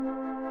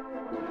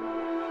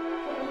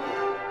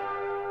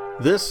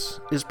This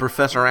is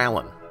Professor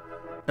Allen,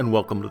 and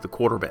welcome to the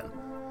Quarter Bin.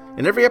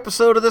 In every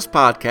episode of this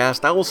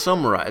podcast, I will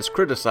summarize,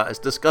 criticize,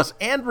 discuss,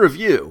 and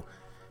review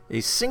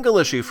a single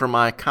issue from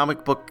my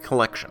comic book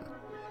collection,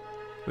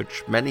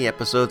 which many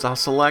episodes I'll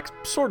select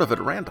sort of at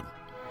random.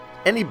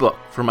 Any book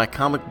from my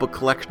comic book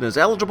collection is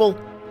eligible,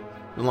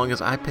 as long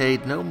as I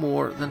paid no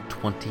more than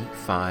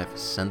 25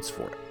 cents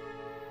for it.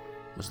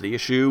 Was the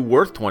issue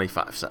worth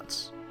 25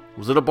 cents?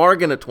 Was it a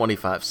bargain at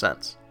 25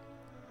 cents?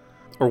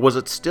 Or was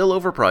it still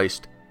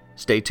overpriced?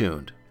 Stay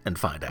tuned and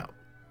find out.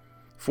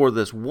 For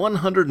this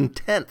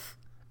 110th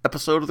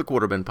episode of the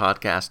Quarter Bin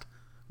Podcast,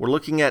 we're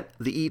looking at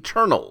The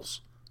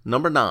Eternals,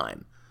 number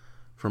 9,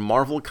 from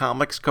Marvel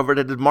Comics, cover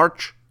dated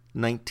March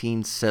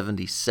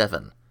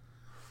 1977.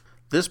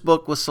 This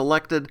book was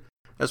selected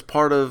as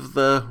part of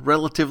the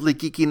Relatively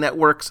Geeky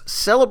Network's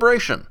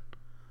celebration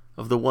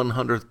of the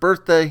 100th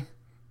birthday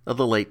of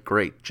the late,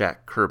 great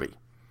Jack Kirby.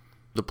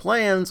 The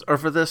plans are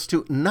for this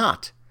to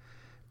not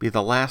be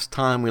the last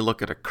time we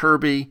look at a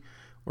Kirby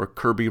or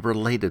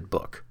Kirby-related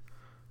book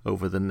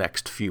over the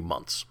next few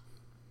months.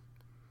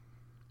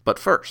 But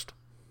first,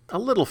 a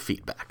little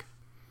feedback.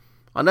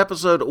 On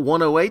episode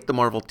 108, the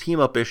Marvel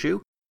Team-Up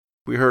issue,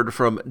 we heard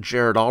from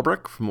Jared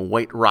Albrecht from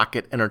White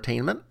Rocket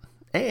Entertainment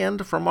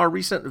and from our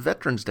recent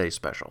Veterans Day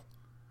special.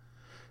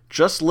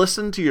 Just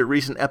listen to your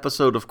recent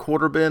episode of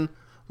Quarter Bin.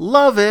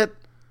 Love it!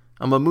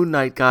 I'm a Moon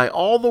Knight guy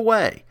all the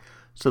way.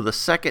 So the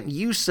second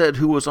you said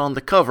who was on the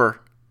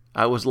cover,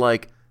 I was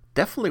like,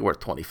 definitely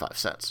worth 25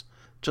 cents.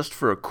 Just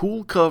for a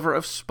cool cover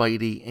of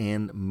Spidey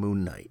and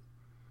Moon Knight.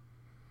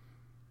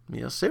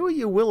 Say what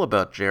you will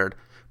about Jared,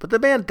 but the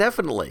man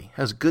definitely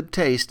has good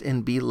taste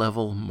in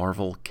B-level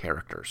Marvel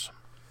characters.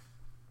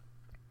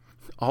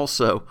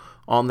 Also,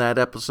 on that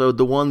episode,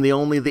 the one, the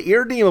only, the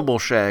irredeemable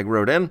Shag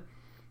wrote in,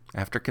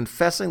 after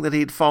confessing that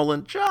he'd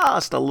fallen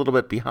just a little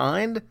bit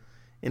behind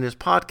in his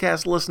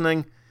podcast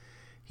listening,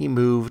 he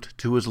moved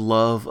to his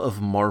love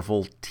of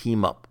Marvel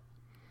Team-Up.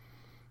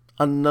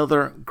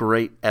 Another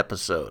great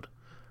episode.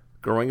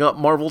 Growing up,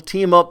 Marvel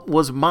Team-Up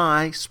was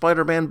my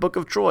Spider-Man book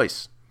of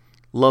choice.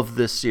 Loved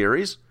this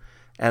series,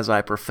 as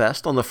I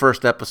professed on the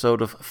first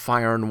episode of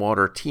Fire and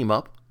Water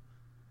Team-Up.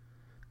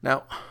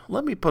 Now,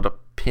 let me put a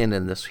pin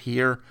in this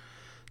here,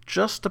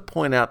 just to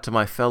point out to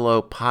my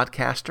fellow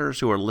podcasters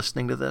who are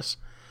listening to this,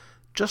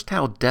 just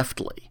how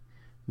deftly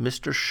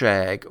Mr.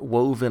 Shag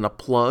wove in a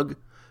plug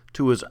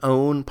to his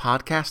own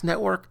podcast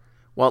network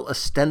while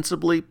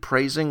ostensibly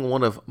praising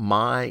one of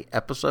my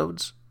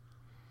episodes.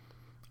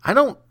 I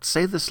don't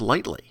say this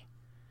lightly.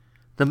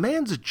 The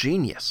man's a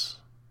genius.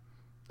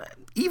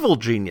 Evil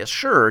genius,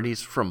 sure, and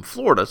he's from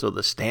Florida, so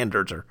the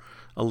standards are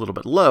a little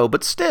bit low,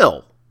 but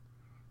still,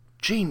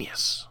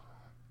 genius.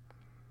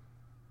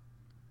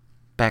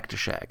 Back to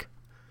Shag.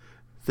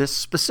 This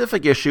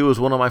specific issue was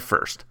one of my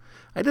first.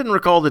 I didn't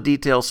recall the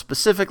details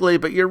specifically,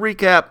 but your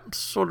recap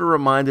sort of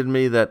reminded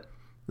me that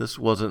this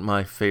wasn't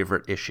my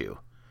favorite issue,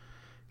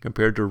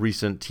 compared to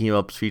recent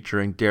team-ups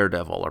featuring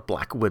Daredevil or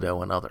Black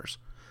Widow and others.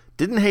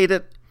 Didn't hate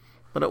it,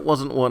 but it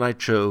wasn't one I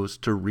chose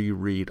to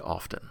reread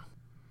often.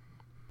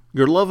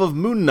 Your love of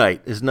Moon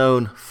Knight is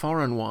known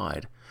far and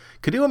wide.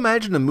 Could you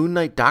imagine a Moon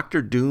Knight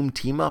Dr. Doom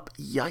team-up?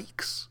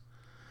 Yikes.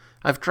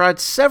 I've tried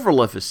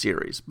several of his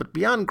series, but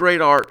beyond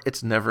great art,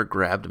 it's never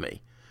grabbed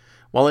me.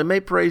 While I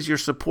may praise your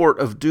support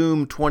of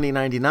Doom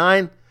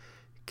 2099,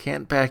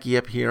 can't back you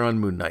up here on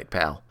Moon Knight,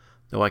 pal,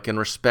 though I can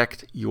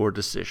respect your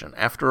decision.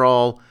 After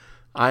all,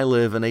 I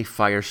live in a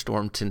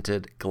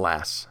firestorm-tinted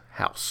glass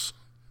house.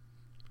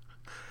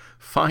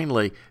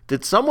 Finally,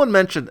 did someone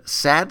mention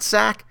Sad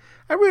Sack?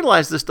 I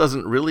realize this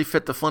doesn't really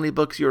fit the funny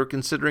books you were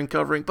considering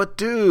covering, but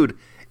dude,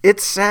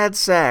 it's Sad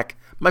Sack,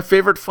 my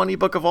favorite funny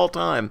book of all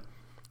time.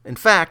 In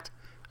fact,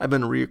 I've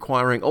been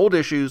reacquiring old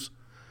issues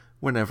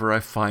whenever I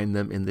find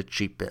them in the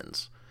cheap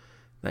bins.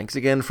 Thanks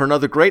again for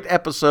another great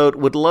episode.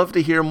 Would love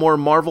to hear more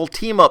Marvel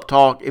Team-Up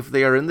talk if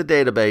they are in the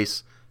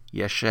database.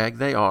 Yes, Shag,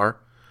 they are.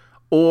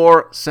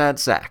 Or Sad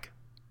Sack.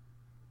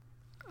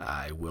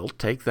 I will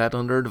take that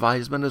under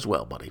advisement as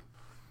well, buddy.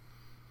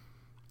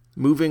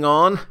 Moving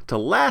on to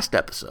last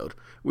episode,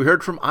 we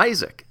heard from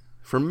Isaac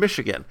from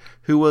Michigan,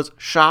 who was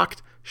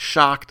shocked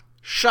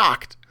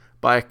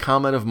by a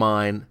comment of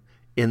mine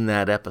in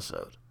that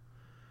episode.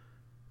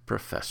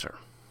 Professor,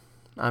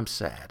 I'm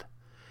sad.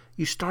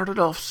 You started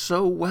off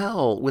so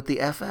well with the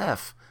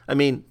FF. I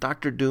mean,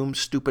 Dr. Doom's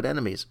Stupid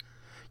Enemies.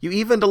 You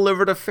even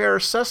delivered a fair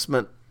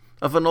assessment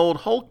of an old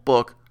Hulk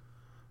book,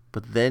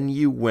 but then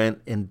you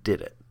went and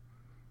did it.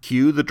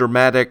 Cue the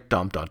dramatic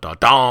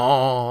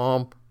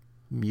dum-dum-dum-dum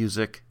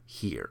music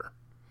here.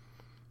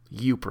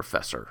 You,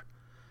 Professor,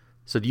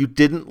 said you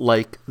didn't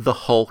like the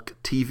Hulk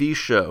TV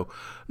show.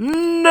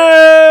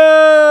 No!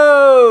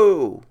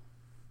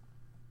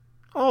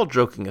 All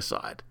joking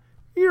aside,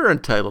 you're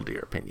entitled to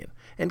your opinion,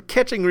 and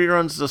catching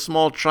reruns as a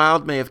small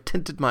child may have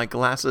tinted my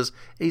glasses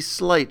a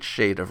slight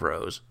shade of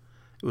rose.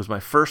 It was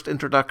my first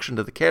introduction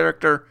to the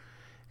character,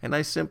 and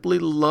I simply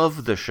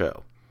love the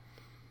show.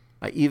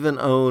 I even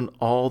own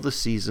all the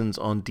seasons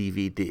on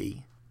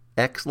DVD.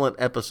 Excellent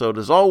episode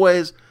as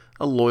always,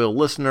 a loyal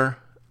listener,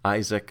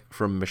 Isaac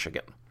from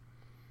Michigan.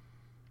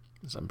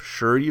 As I'm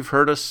sure you've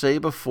heard us say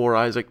before,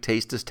 Isaac,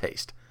 taste is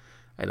taste.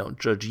 I don't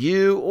judge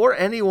you or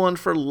anyone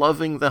for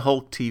loving the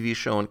Hulk TV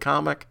show and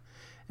comic,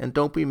 and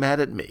don't be mad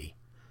at me.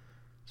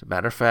 As a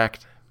matter of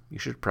fact, you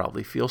should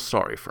probably feel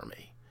sorry for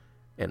me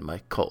and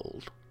my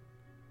cold,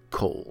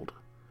 cold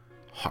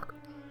heart.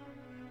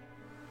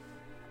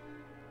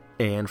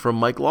 And from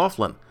Mike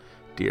Laughlin,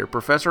 Dear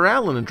Professor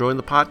Allen, enjoying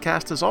the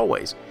podcast as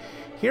always.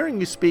 Hearing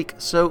you speak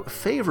so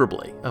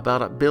favorably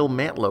about a Bill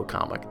Mantlo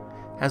comic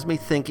has me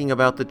thinking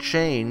about the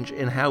change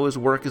in how his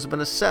work has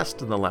been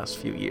assessed in the last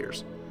few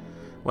years.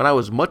 When I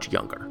was much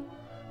younger,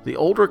 the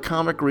older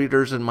comic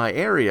readers in my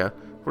area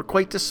were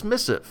quite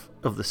dismissive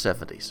of the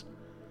 70s.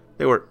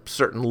 There were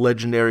certain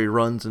legendary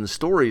runs and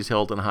stories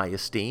held in high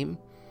esteem,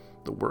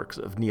 the works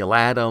of Neal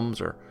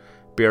Adams or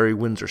Barry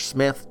Windsor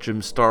Smith,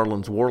 Jim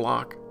Starlin's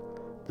Warlock,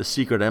 The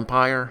Secret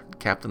Empire,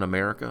 Captain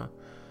America,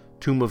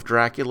 Tomb of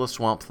Dracula,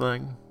 Swamp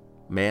Thing,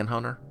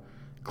 Manhunter,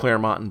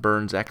 Claremont and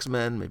Burns'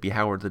 X-Men, maybe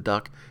Howard the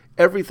Duck.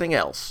 Everything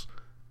else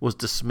was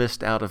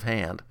dismissed out of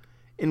hand,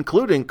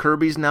 including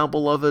Kirby's now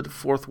beloved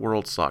Fourth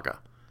World Saga.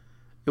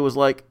 It was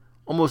like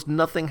almost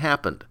nothing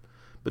happened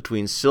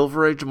between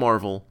Silver Age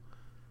Marvel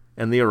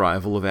and the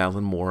arrival of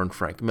Alan Moore and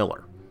Frank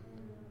Miller.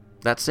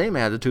 That same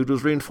attitude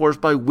was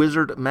reinforced by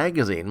Wizard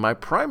Magazine, my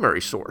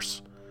primary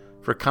source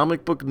for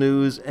comic book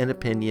news and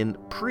opinion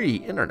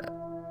pre-internet.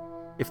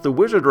 If the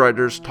Wizard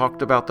writers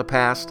talked about the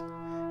past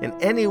in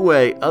any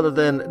way other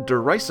than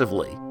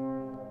derisively,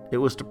 it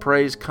was to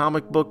praise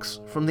comic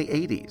books from the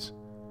 80s.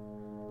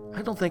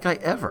 I don't think I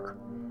ever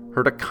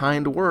heard a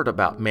kind word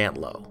about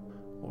Mantlo,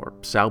 or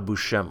Sal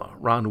Buscema,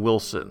 Ron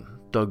Wilson,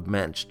 Doug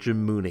Moench,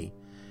 Jim Mooney,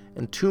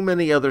 and too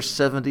many other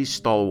 70s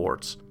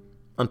stalwarts,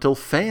 until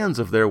fans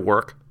of their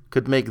work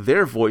could make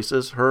their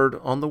voices heard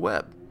on the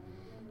web.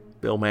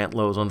 Bill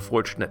Mantlo's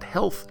unfortunate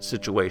health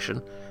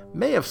situation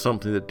may have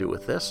something to do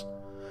with this,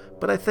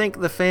 but I think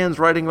the fans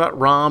writing about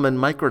ROM and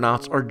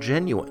Micronauts are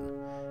genuine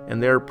in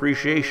their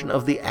appreciation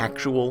of the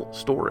actual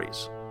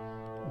stories.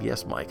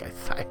 Yes, Mike,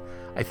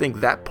 I think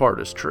that part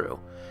is true.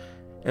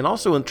 And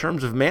also in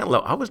terms of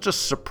Mantlo, I was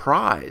just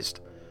surprised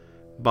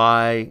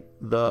by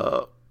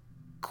the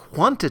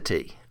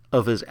quantity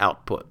of his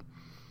output.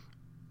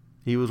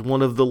 He was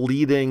one of the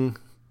leading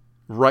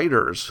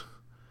writers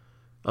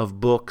of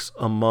books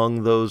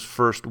among those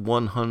first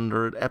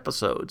 100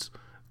 episodes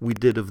we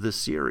did of this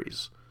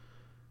series.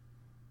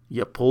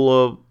 You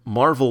pull a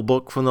Marvel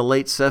book from the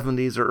late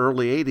 70s or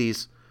early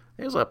 80s,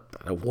 there's a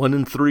 1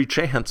 in 3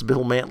 chance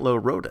Bill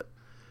Mantlo wrote it.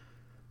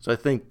 So I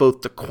think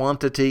both the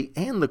quantity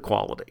and the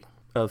quality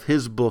of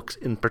his books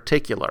in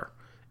particular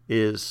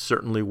is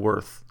certainly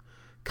worth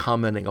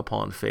commenting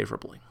upon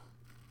favorably.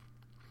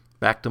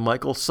 Back to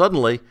Michael.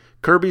 Suddenly,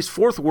 Kirby's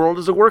Fourth World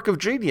is a work of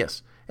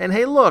genius. And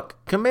hey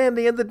look,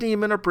 Kamandi and the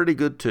Demon are pretty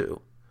good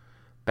too.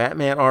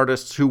 Batman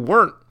artists who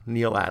weren't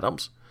Neal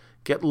Adams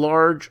get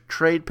large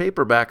trade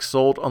paperbacks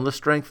sold on the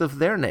strength of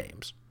their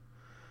names.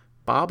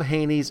 Bob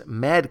Haney's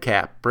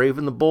Madcap, Brave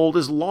and the Bold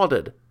is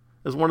lauded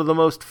as one of the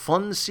most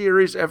fun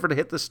series ever to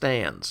hit the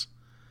stands.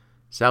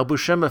 Sal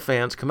Buscema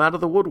fans come out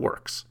of the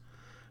woodworks.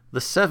 The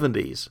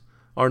 70s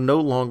are no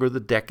longer the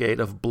decade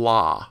of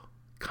blah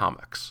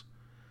comics.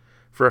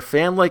 For a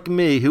fan like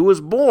me who was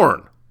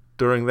born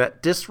during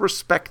that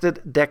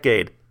disrespected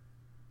decade,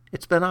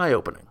 it's been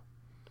eye-opening.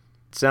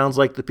 It sounds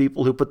like the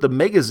people who put the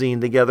magazine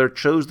together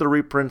chose the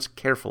reprints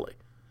carefully.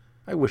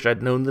 I wish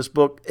I'd known this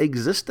book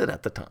existed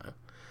at the time.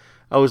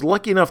 I was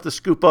lucky enough to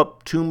scoop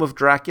up Tomb of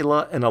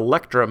Dracula and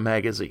Elektra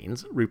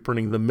magazines,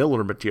 reprinting the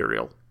Miller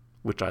material,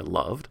 which I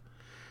loved.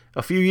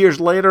 A few years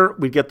later,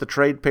 we'd get the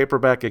trade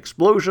paperback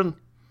explosion,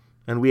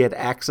 and we had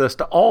access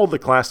to all the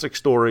classic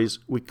stories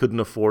we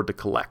couldn't afford to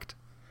collect.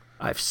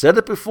 I've said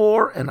it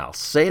before, and I'll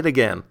say it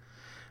again.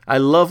 I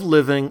love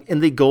living in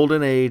the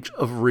golden age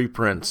of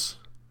reprints.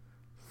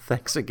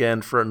 Thanks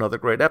again for another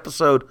great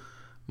episode,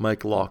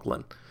 Mike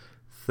Laughlin.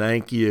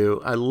 Thank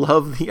you. I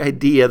love the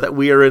idea that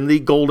we are in the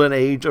golden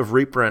age of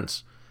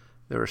reprints.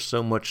 There is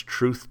so much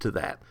truth to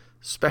that,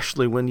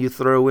 especially when you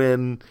throw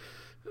in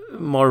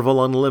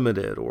Marvel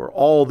Unlimited or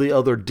all the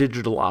other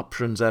digital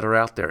options that are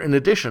out there, in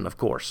addition, of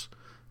course,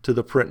 to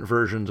the print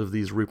versions of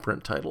these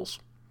reprint titles.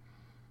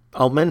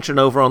 I'll mention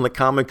over on the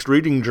Comics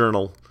Reading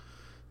Journal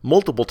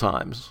multiple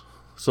times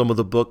some of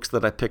the books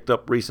that I picked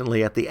up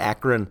recently at the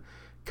Akron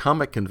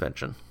Comic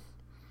Convention.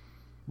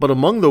 But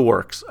among the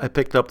works I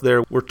picked up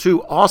there were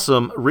 2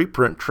 awesome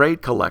reprint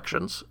trade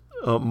collections,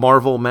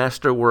 Marvel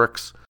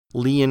Masterworks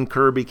Lee and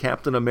Kirby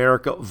Captain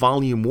America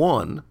Volume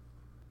 1,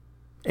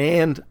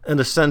 and an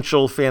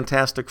Essential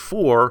Fantastic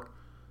Four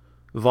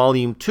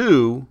Volume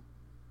 2,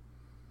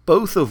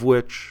 both of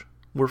which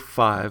were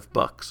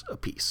 $5 a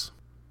piece.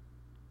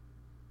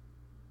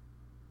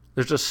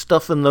 There's just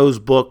stuff in those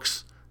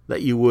books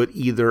that you would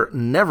either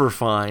never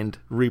find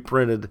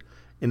reprinted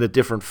in a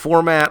different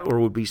format or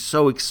would be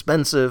so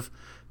expensive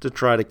to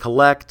try to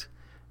collect,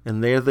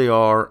 and there they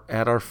are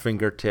at our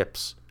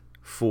fingertips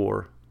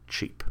for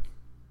cheap.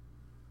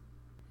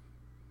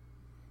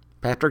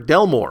 Patrick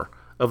Delmore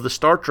of the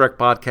Star Trek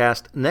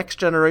podcast Next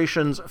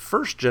Generation's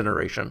First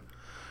Generation,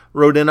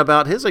 wrote in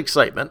about his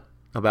excitement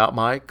about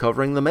my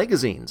covering the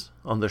magazines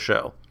on the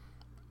show.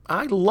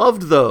 I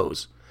loved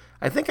those.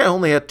 I think I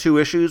only had 2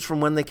 issues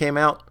from when they came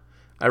out.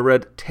 I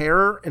read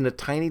Terror in a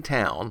Tiny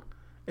Town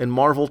and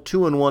Marvel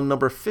 2-in-1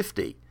 number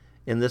 50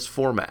 in this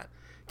format.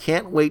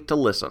 Can't wait to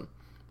listen.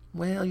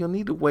 Well, you'll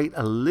need to wait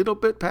a little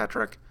bit,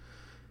 Patrick,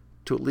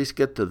 to at least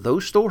get to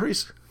those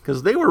stories,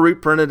 because they were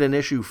reprinted in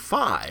issue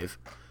 5,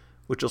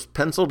 which was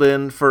penciled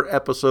in for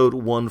episode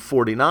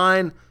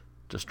 149.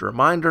 Just a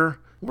reminder,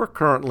 we're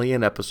currently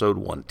in episode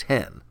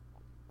 110.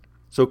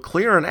 So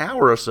clear an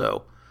hour or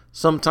so,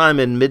 sometime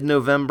in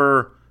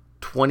mid-November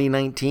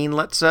 2019,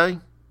 let's say,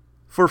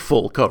 for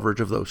full coverage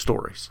of those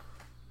stories.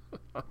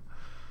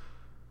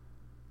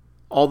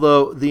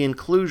 Although the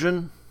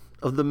inclusion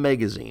of the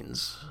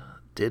magazines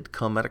did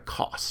come at a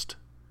cost,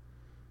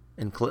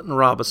 and Clinton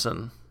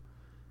Robinson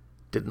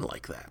didn't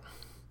like that.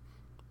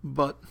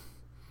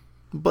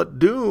 But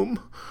Doom,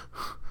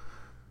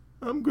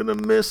 I'm gonna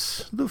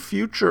miss the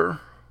future.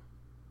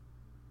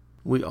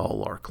 We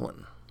all are,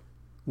 Clinton.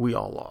 We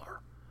all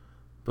are.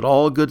 But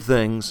all good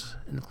things,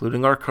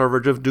 including our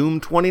coverage of Doom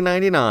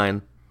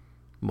 2099,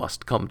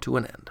 must come to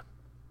an end.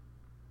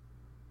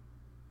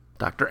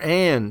 Dr.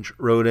 Ange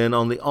wrote in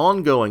on the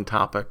ongoing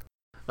topic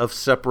of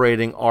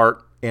separating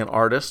art and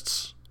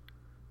artists,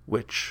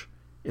 which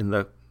in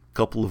the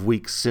couple of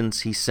weeks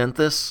since he sent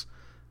this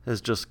has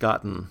just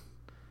gotten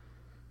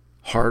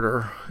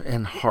harder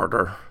and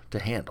harder to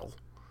handle.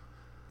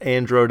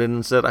 Ange wrote in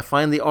and said, I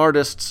find the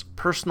artist's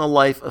personal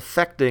life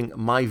affecting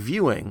my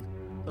viewing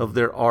of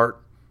their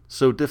art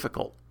so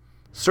difficult.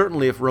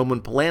 Certainly if Roman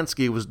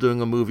Polanski was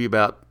doing a movie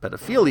about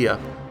pedophilia,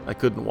 I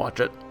couldn't watch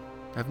it.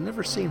 I've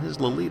never seen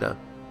his Lolita,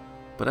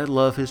 but I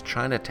love his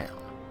Chinatown.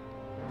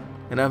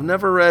 And I've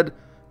never read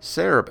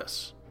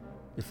Cerebus.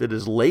 If it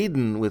is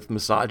laden with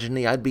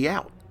misogyny, I'd be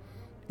out.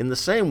 In the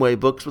same way,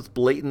 books with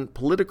blatant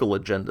political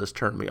agendas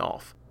turn me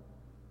off.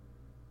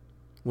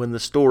 When the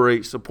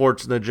story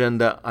supports an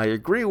agenda I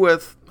agree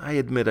with, I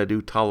admit I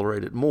do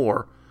tolerate it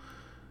more.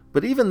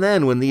 But even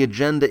then, when the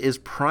agenda is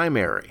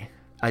primary,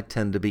 I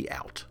tend to be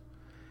out.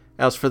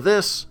 As for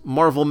this,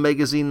 Marvel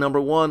Magazine number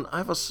 1, I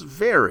have a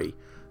very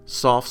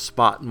soft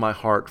spot in my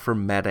heart for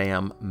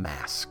Madame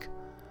Mask.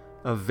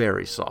 A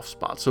very soft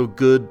spot, so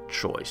good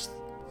choice.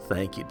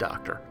 Thank you,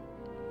 Doctor.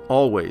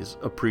 Always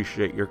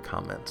appreciate your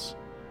comments.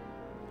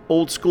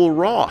 Old School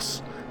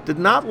Ross did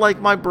not like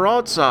my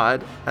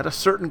broadside at a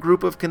certain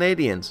group of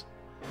Canadians.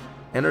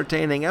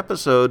 Entertaining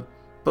episode,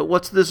 but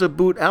what's this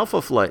about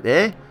Alpha Flight,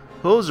 eh?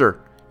 Hoser,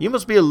 you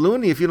must be a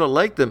loony if you don't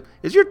like them.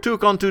 Is your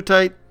toque on too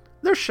tight?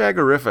 They're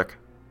shaggerific.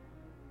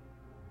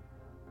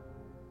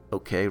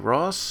 Okay,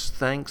 Ross,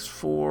 thanks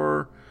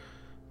for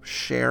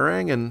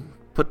sharing, and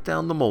put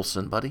down the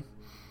Molson, buddy.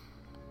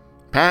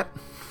 Pat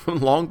from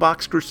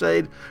Longbox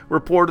Crusade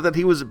reported that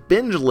he was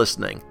binge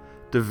listening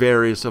to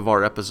various of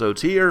our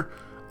episodes here.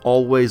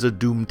 Always a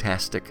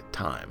doomtastic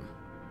time.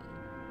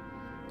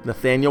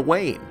 Nathaniel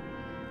Wayne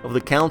of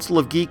the Council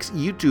of Geeks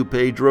YouTube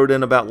page wrote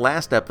in about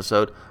last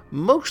episode,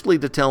 mostly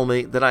to tell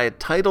me that I had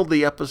titled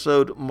the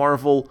episode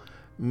Marvel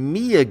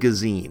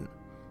Mia-gazine,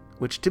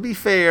 which, to be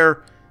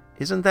fair,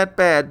 isn't that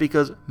bad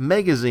because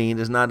magazine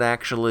is not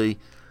actually,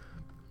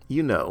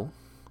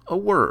 a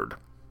word.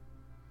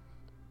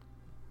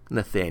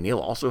 Nathaniel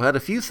also had a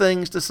few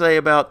things to say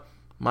about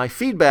my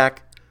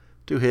feedback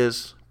to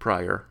his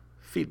prior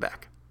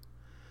feedback.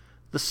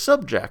 The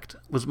subject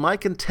was my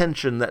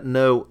contention that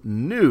no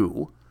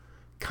new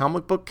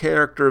comic book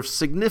character of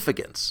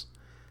significance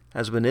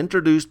has been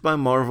introduced by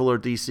Marvel or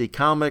DC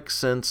Comics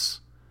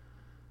since,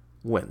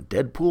 when,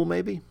 Deadpool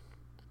maybe?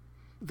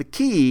 The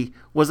key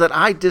was that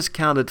I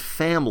discounted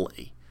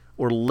family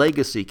or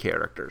legacy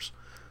characters,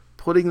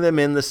 putting them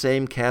in the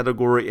same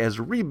category as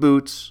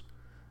reboots,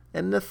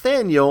 and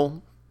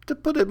Nathaniel, to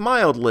put it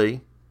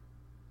mildly,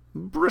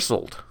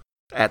 bristled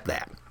at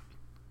that.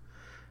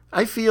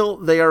 I feel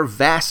they are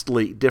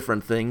vastly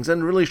different things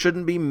and really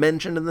shouldn't be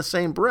mentioned in the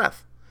same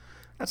breath.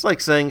 That's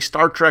like saying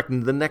Star Trek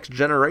The Next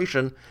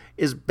Generation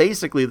is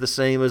basically the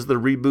same as the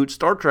reboot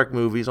Star Trek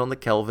movies on the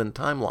Kelvin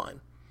timeline.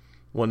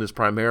 One is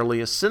primarily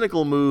a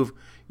cynical move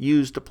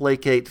used to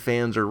placate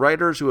fans or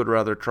writers who would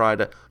rather try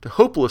to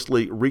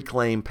hopelessly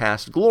reclaim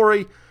past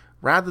glory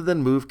rather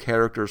than move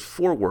characters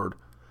forward,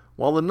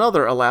 while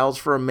another allows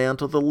for a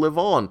mantle to live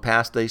on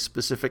past a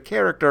specific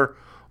character,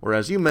 or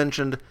as you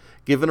mentioned,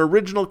 give an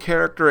original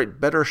character a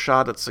better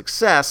shot at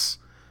success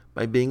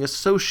by being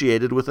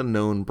associated with a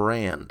known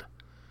brand.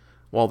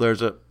 While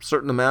there's a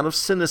certain amount of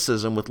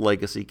cynicism with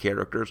legacy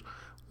characters,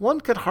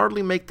 one could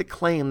hardly make the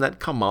claim that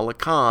Kamala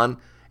Khan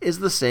is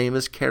the same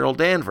as Carol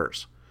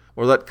Danvers,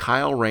 or that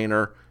Kyle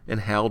Rayner and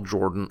Hal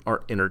Jordan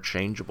are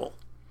interchangeable.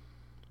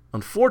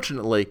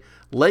 Unfortunately,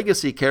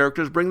 legacy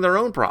characters bring their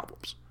own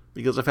problems,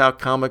 because of how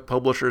comic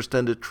publishers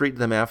tend to treat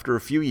them after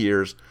a few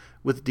years,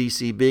 with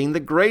DC being the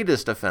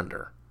greatest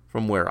offender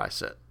from where I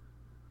sit.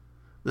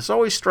 This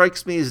always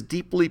strikes me as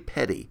deeply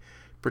petty,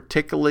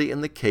 particularly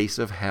in the case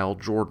of Hal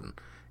Jordan.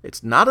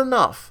 It's not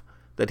enough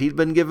that he'd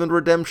been given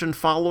redemption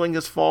following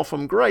his fall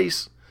from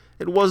grace,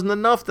 it wasn't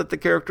enough that the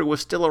character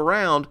was still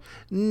around.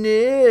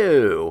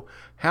 No,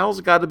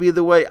 Hal's got to be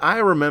the way I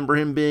remember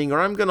him being, or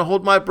I'm going to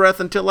hold my breath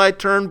until I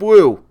turn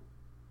blue.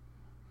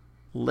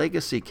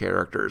 Legacy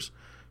characters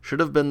should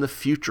have been the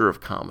future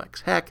of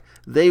comics. Heck,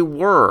 they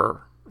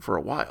were for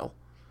a while.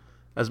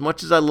 As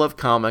much as I love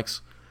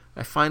comics,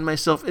 I find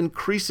myself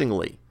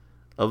increasingly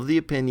of the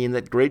opinion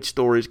that great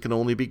stories can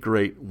only be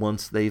great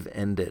once they've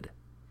ended.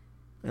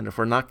 And if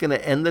we're not going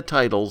to end the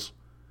titles,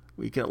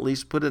 we can at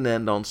least put an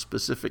end on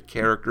specific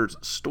characters'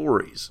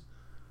 stories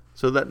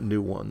so that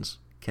new ones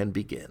can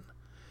begin.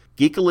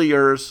 Geekily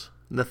yours,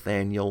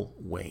 Nathaniel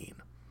Wayne.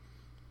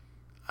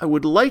 I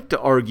would like to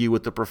argue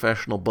with the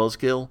professional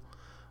buzzkill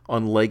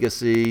on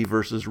legacy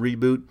versus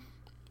reboot,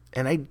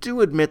 and I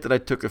do admit that I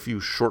took a few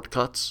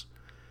shortcuts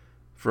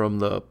from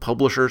the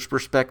publisher's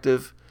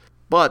perspective,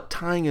 but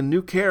tying a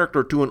new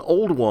character to an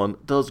old one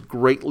does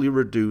greatly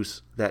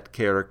reduce that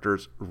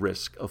character's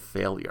risk of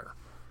failure,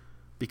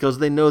 because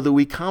they know that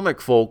we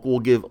comic folk will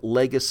give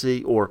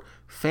legacy or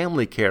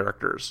family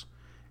characters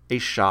a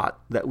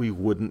shot that we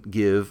wouldn't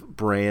give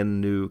brand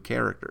new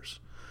characters.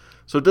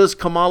 So does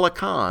Kamala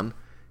Khan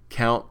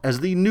count as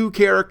the new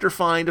character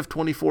find of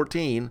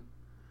 2014,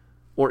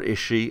 or is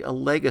she a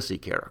legacy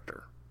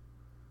character?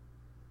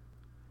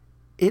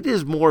 It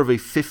is more of a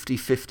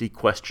 50-50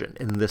 question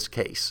in this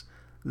case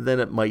than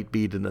it might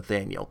be to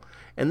Nathaniel.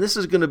 And this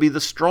is going to be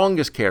the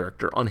strongest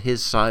character on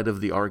his side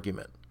of the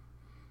argument.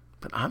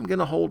 But I'm going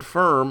to hold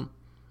firm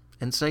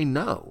and say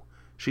no,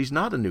 she's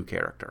not a new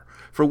character.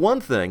 For one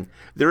thing,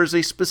 there is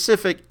a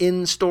specific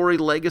in-story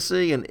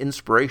legacy and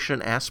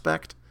inspiration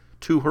aspect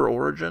to her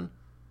origin.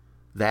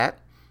 That,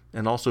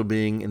 and also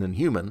being an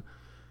Inhuman.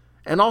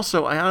 And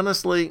also, I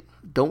honestly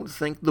don't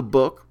think the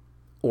book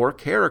or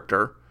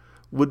character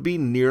would be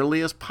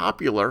nearly as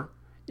popular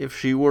if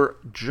she were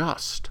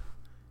just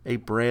a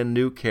brand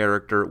new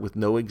character with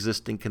no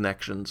existing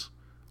connections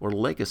or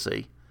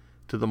legacy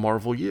to the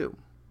Marvel U.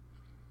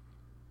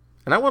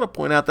 And I want to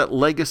point out that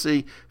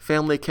legacy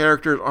family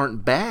characters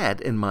aren't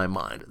bad in my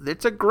mind.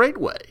 It's a great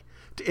way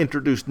to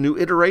introduce new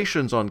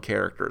iterations on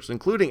characters,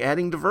 including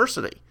adding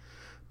diversity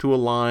to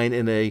align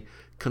in a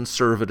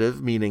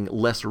conservative, meaning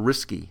less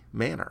risky,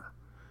 manner.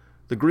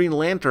 The Green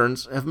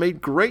Lanterns have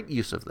made great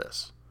use of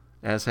this,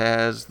 as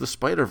has the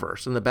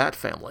Spider-Verse and the Bat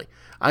Family.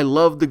 I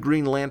love the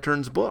Green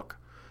Lanterns book,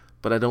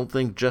 but I don't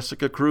think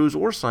Jessica Cruz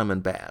or Simon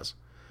Baz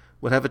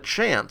would have a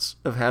chance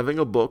of having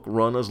a book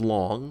run as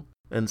long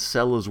and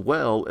sell as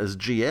well as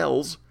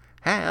GL's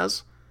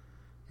has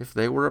if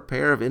they were a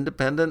pair of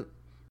independent,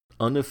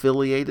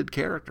 unaffiliated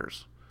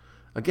characters.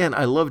 Again,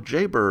 I love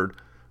Jaybird,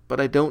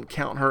 but I don't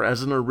count her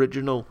as an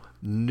original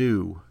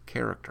new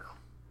character.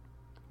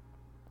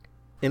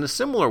 In a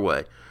similar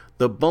way,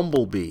 the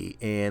Bumblebee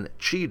and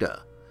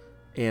Cheetah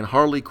and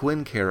Harley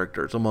Quinn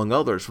characters, among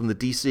others from the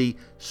DC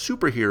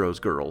Superheroes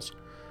girls,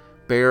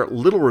 bear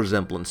little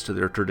resemblance to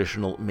their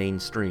traditional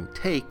mainstream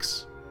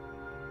takes,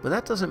 but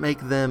that doesn't make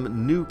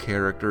them new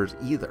characters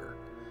either.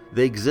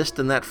 They exist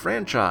in that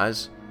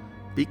franchise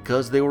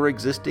because they were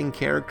existing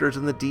characters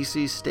in the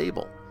DC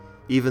stable,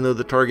 even though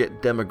the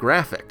target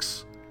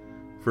demographics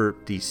for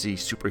DC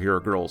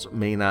superhero girls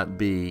may not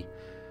be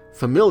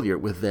familiar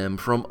with them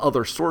from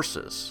other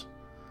sources.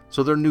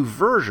 So they're new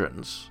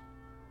versions,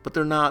 but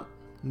they're not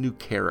new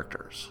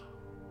characters.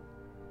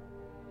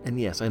 And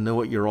yes, I know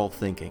what you're all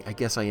thinking. I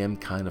guess I am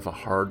kind of a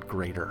hard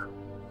grader.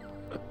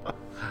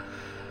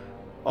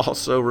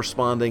 Also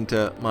responding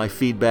to my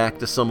feedback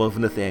to some of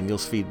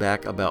Nathaniel's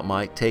feedback about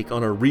my take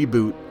on a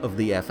reboot of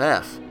the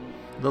FF,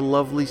 the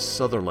lovely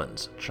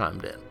Sutherlands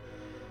chimed in.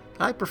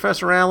 Hi,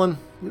 Professor Allen.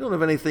 We don't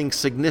have anything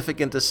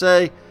significant to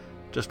say.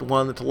 Just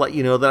wanted to let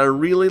you know that I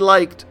really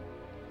liked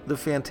the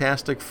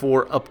Fantastic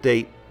Four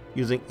update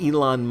using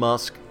Elon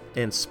Musk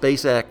and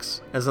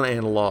SpaceX as an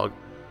analog.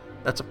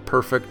 That's a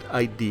perfect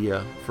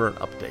idea for an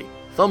update.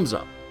 Thumbs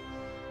up.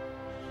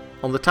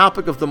 On the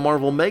topic of the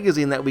Marvel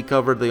magazine that we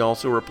covered, they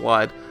also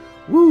replied,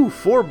 "Woo,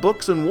 4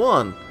 books in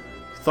one.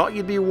 Thought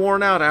you'd be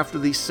worn out after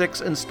the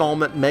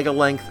 6-installment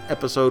mega-length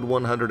episode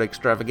 100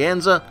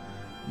 extravaganza.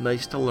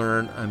 Nice to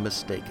learn I'm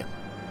mistaken."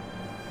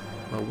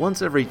 Well,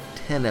 once every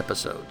 10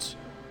 episodes,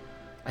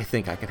 I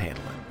think I can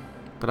handle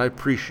it. But I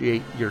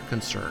appreciate your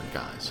concern,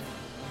 guys.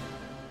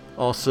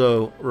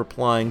 Also,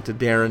 replying to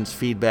Darren's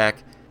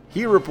feedback,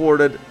 he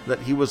reported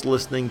that he was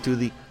listening to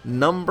the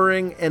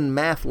numbering and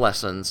math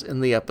lessons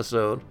in the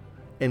episode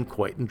and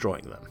quite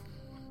enjoying them.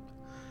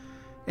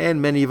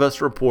 And many of us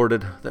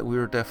reported that we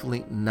were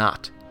definitely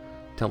not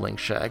telling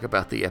Shag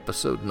about the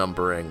episode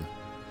numbering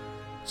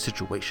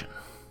situation.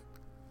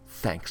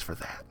 Thanks for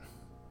that.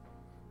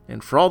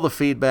 And for all the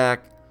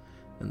feedback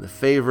and the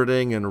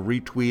favoriting and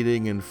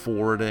retweeting and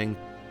forwarding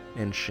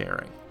and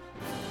sharing.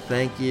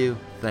 Thank you,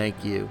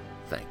 thank you,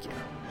 thank you.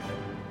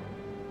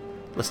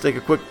 Let's take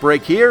a quick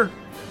break here,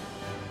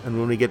 and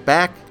when we get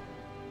back,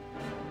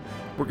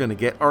 we're going to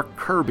get our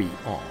Kirby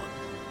on.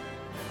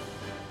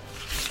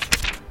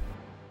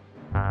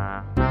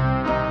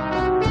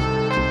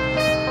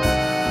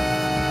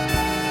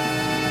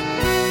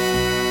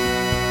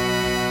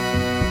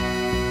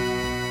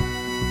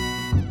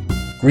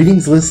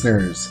 Greetings,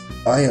 listeners.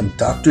 I am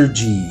Dr.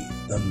 G,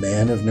 the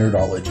man of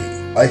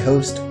nerdology. I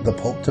host the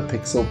Pulp to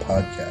Pixel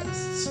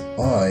podcasts.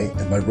 I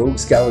and my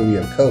rogues gallery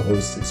of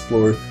co-hosts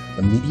explore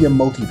the media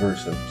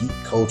multiverse of geek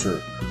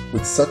culture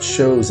with such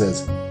shows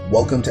as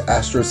Welcome to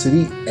Astro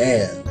City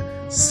and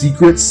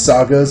Secret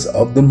Sagas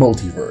of the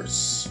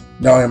Multiverse.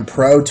 Now I am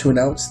proud to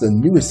announce the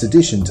newest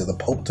addition to the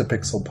Pulp to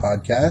Pixel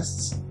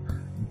podcasts,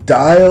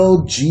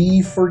 Dial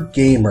G for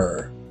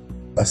Gamer,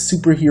 a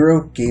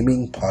superhero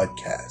gaming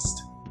podcast.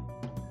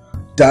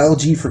 Dial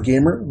G for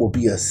Gamer will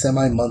be a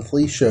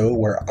semi-monthly show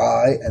where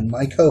I and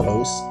my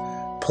co-hosts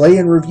play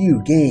and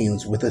review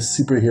games with a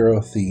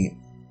superhero theme.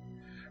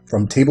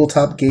 From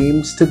tabletop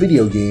games to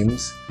video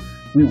games,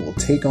 we will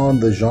take on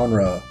the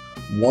genre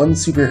one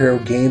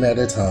superhero game at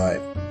a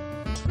time.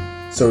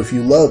 So if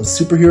you love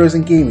superheroes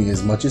and gaming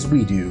as much as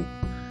we do,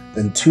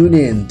 then tune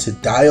in to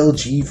Dial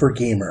G for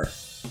Gamer.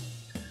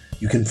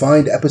 You can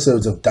find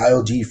episodes of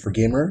Dial G for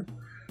Gamer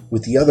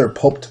with the other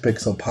Pulp to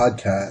Pixel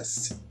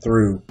podcasts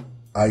through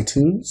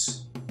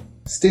iTunes,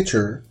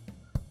 Stitcher,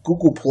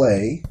 Google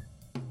Play.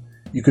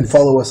 You can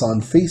follow us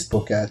on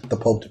Facebook at the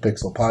Pulp to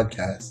Pixel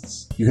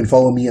Podcasts. You can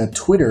follow me on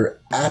Twitter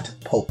at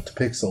Pulp to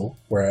Pixel,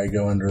 where I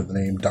go under the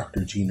name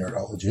Dr. G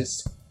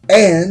Nerdologist.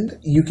 And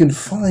you can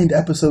find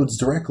episodes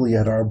directly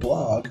at our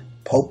blog,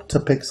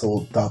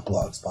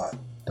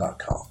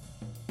 pulptopixel.blogspot.com.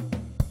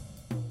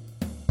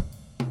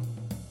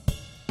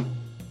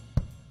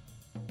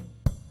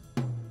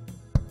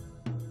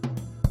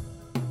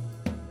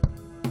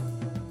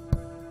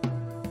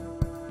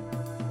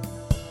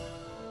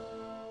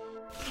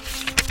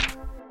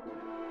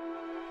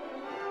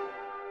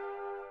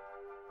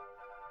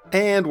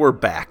 And we're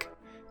back.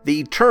 The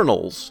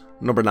Eternals,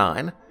 number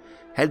 9,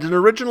 had an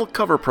original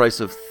cover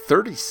price of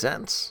 30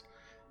 cents,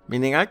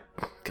 meaning I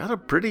got a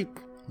pretty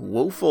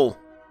woeful,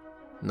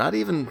 not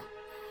even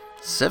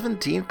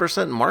 17%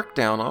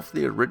 markdown off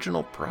the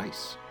original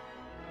price.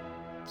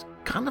 It's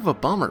kind of a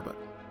bummer, but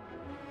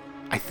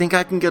I think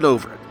I can get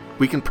over it.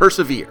 We can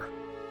persevere.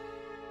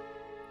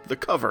 The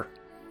cover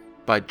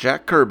by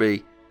Jack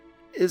Kirby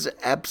is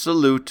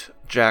absolute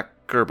Jack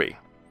Kirby.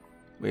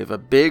 We have a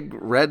big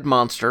red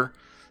monster,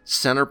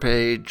 center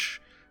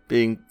page,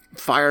 being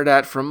fired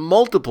at from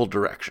multiple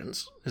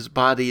directions. His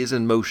body is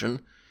in motion,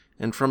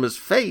 and from his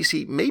face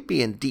he may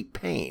be in deep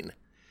pain.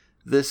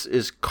 This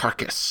is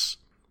Carcass,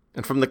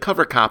 and from the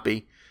cover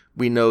copy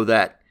we know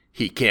that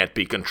he can't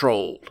be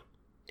controlled.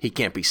 He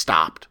can't be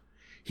stopped.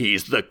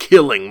 He's the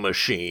killing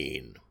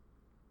machine.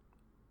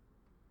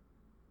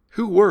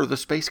 Who were the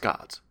space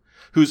gods,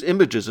 whose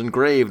images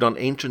engraved on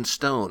ancient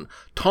stone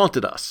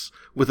taunted us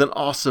with an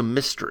awesome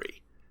mystery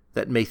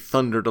that may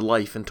thunder to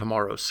life in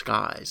tomorrow's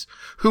skies?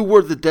 Who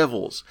were the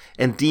devils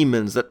and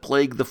demons that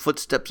plagued the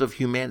footsteps of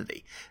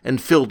humanity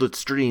and filled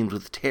its dreams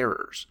with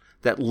terrors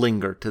that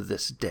linger to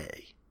this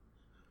day?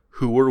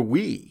 Who are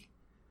we?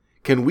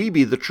 Can we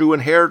be the true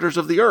inheritors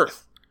of the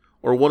earth,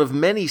 or one of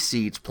many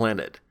seeds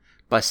planted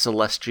by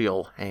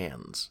celestial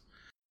hands?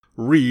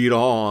 Read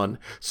on.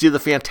 See the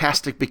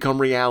fantastic become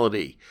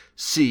reality.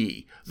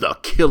 See the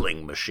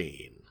killing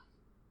machine.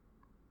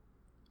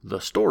 The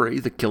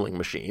story, The Killing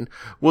Machine,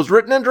 was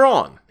written and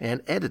drawn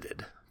and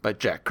edited by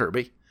Jack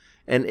Kirby,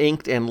 and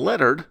inked and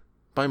lettered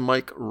by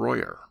Mike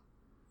Royer.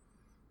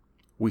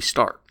 We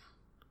start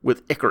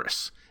with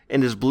Icarus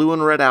in his blue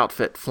and red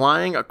outfit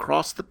flying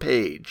across the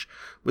page,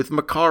 with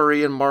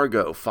Makkari and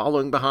Margot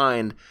following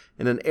behind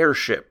in an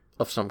airship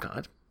of some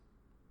kind.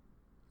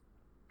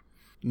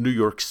 New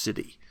York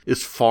City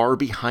is far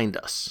behind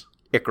us,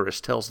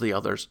 Icarus tells the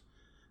others,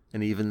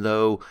 and even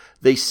though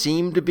they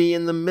seem to be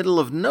in the middle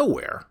of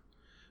nowhere,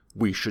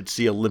 we should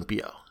see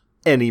Olympia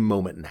any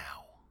moment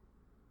now.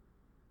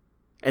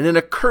 And in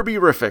a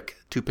Kirby-rific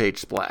two-page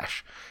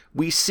splash,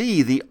 we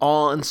see the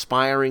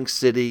awe-inspiring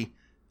city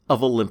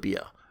of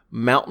Olympia,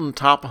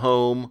 mountaintop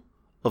home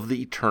of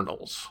the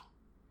Eternals.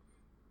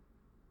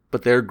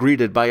 But they're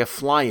greeted by a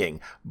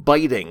flying,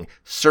 biting,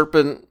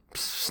 serpent,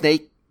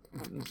 snake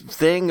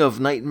thing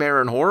of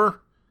nightmare and horror.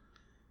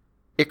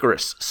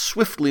 Icarus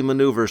swiftly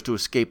maneuvers to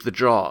escape the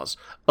jaws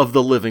of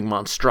the living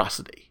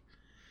monstrosity.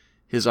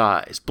 His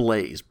eyes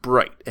blaze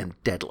bright and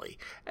deadly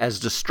as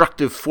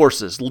destructive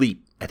forces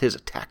leap at his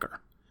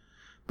attacker.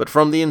 But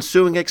from the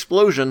ensuing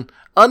explosion,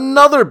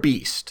 another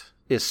beast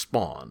is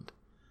spawned.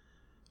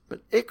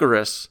 But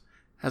Icarus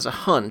has a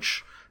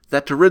hunch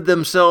that to rid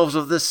themselves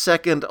of this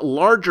second,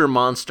 larger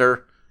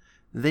monster,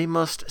 they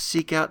must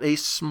seek out a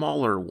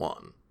smaller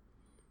one.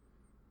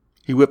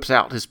 He whips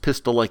out his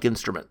pistol-like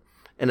instrument,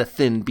 and a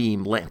thin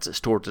beam lances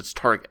towards its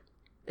target,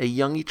 a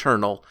young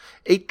Eternal,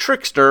 a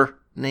trickster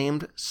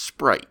named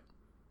Sprite.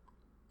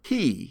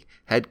 He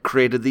had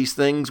created these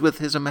things with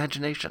his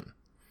imagination.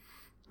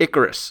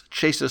 Icarus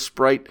chases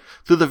Sprite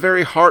through the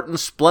very heart and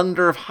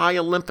splendor of high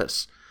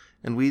Olympus,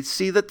 and we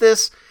see that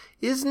this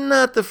is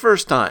not the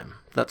first time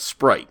that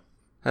Sprite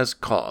has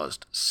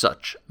caused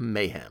such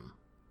mayhem.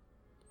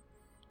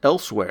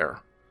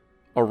 Elsewhere,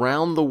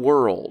 around the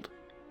world,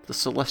 the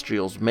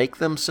Celestials make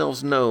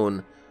themselves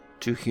known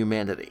to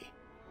humanity.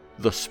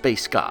 The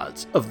space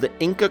gods of the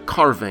Inca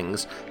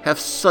carvings have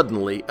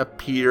suddenly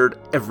appeared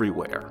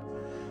everywhere.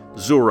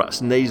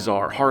 Zuras,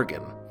 Nazar,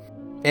 Hargan,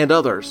 and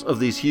others of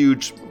these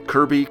huge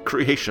Kirby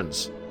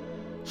creations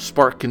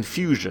spark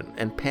confusion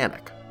and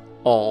panic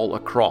all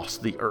across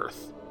the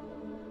earth.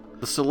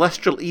 The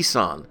celestial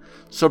Isan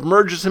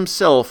submerges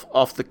himself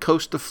off the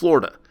coast of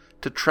Florida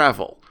to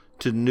travel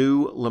to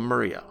New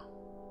Lemuria.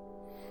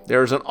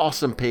 There is an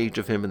awesome page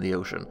of him in the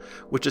ocean,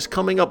 which is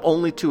coming up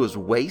only to his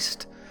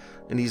waist,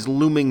 and he's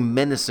looming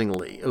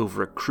menacingly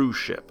over a cruise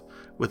ship,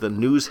 with a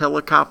news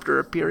helicopter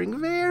appearing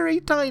very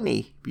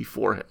tiny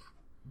before him.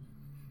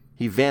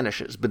 He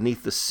vanishes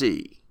beneath the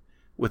sea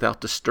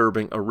without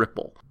disturbing a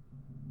ripple.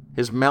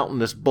 His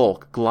mountainous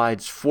bulk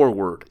glides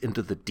forward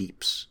into the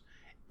deeps,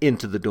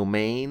 into the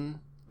domain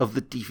of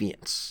the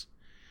deviants.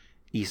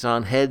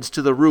 Isan heads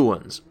to the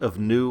ruins of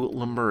New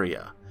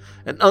Lemuria,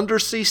 an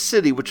undersea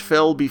city which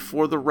fell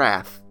before the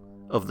wrath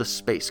of the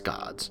space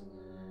gods.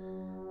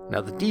 Now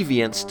the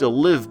deviants still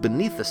live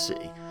beneath the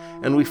sea,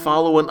 and we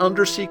follow an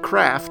undersea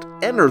craft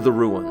enter the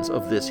ruins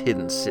of this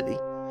hidden city,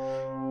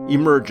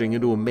 emerging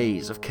into a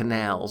maze of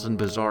canals and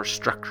bizarre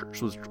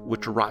structures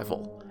which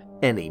rival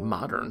any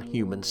modern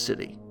human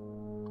city.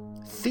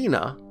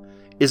 Thena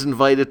is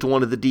invited to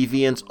one of the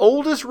deviants'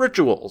 oldest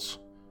rituals,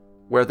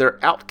 where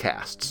their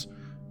outcasts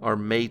are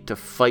made to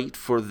fight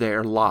for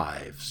their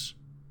lives.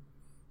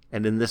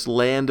 And in this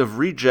land of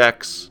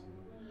rejects,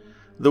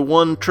 the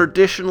one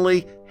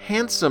traditionally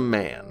handsome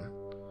man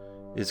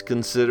is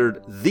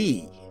considered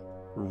the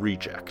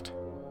reject.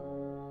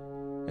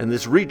 And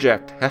this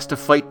reject has to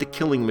fight the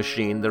killing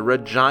machine, the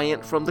red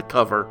giant from the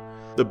cover,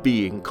 the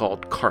being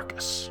called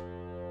Carcass.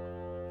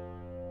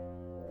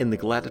 In the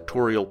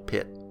gladiatorial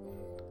pit,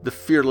 the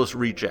fearless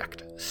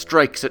reject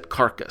strikes at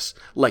Carcass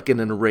like an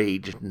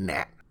enraged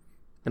gnat,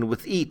 and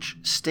with each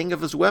sting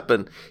of his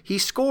weapon, he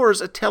scores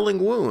a telling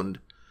wound.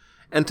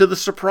 And to the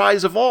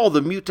surprise of all,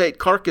 the mutate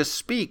Carcass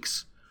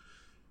speaks.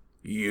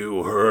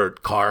 "You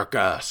hurt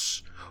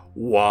Carcass.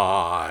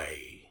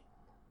 Why?"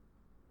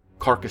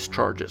 Carcass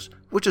charges,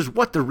 which is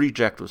what the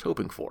reject was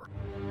hoping for.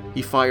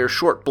 He fires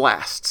short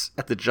blasts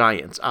at the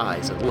giant's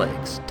eyes and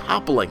legs,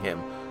 toppling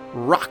him,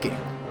 rocking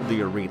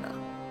the arena.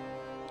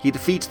 He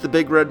defeats the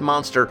big red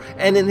monster,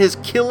 and in his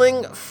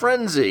killing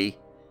frenzy,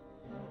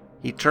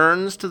 he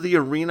turns to the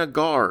arena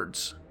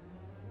guards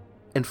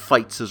and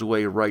fights his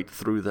way right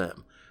through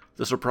them.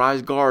 The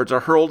surprised guards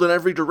are hurled in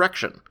every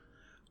direction.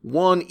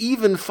 One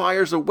even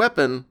fires a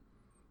weapon,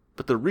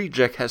 but the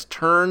reject has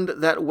turned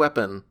that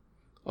weapon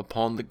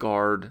upon the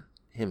guard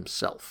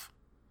himself.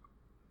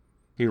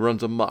 He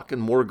runs amok,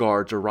 and more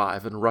guards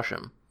arrive and rush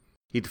him.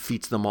 He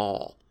defeats them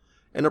all,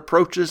 and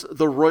approaches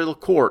the royal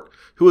court,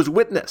 who has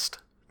witnessed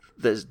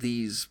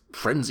these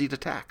frenzied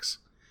attacks.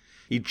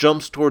 He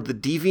jumps toward the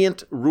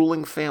deviant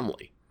ruling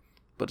family,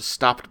 but is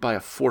stopped by a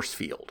force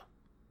field.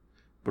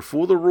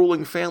 Before the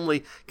ruling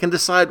family can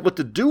decide what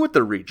to do with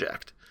the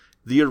reject,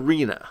 the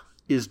arena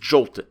is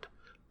jolted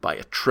by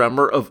a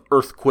tremor of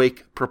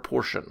earthquake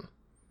proportion.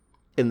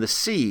 In the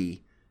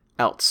sea,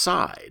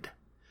 outside,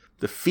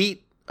 the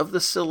feet of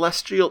the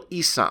celestial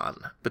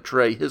Isan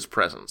betray his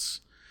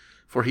presence,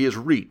 for he has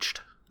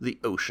reached the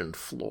ocean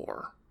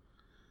floor.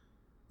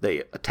 They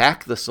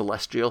attack the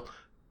celestial,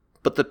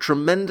 but the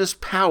tremendous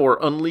power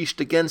unleashed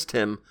against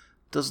him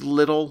does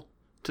little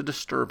to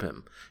disturb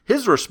him.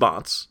 His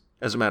response,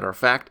 as a matter of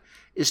fact,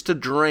 is to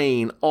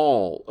drain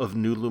all of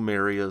New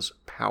Lemuria's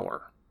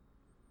power.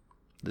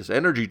 This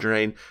energy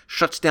drain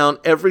shuts down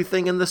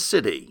everything in the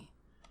city,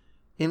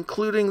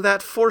 including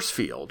that force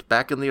field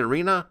back in the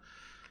arena.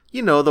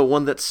 You know, the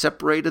one that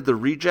separated the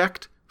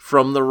reject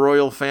from the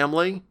royal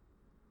family?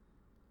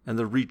 And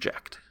the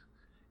reject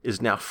is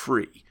now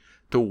free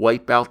to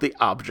wipe out the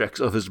objects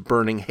of his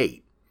burning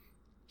hate.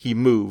 He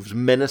moves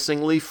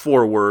menacingly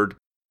forward.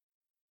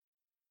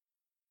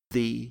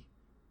 The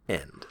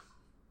end.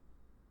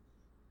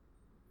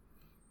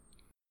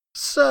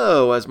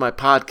 So, as my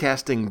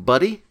podcasting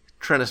buddy,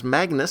 Trentus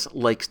Magnus,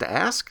 likes to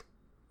ask,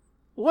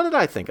 what did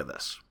I think of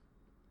this?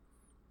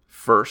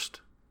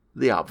 First,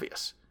 the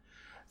obvious.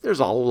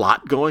 There's a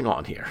lot going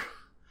on here.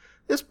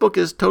 This book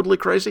is totally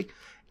crazy,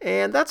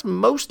 and that's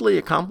mostly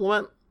a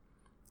compliment.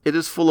 It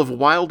is full of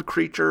wild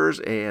creatures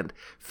and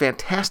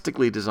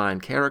fantastically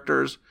designed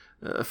characters,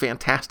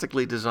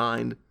 fantastically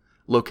designed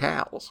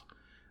locales.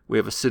 We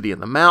have a city in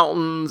the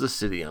mountains, a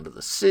city under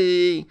the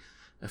sea,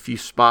 a few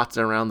spots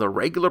around the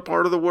regular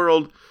part of the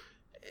world,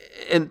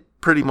 and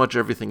pretty much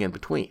everything in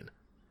between.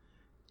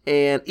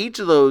 And each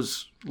of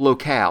those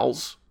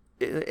locales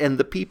and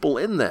the people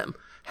in them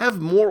have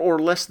more or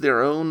less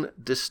their own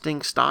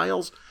distinct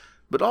styles,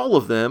 but all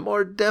of them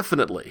are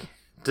definitely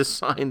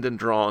designed and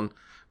drawn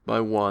by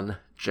one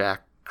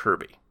Jack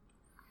Kirby.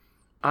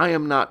 I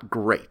am not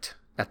great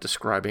at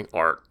describing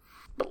art,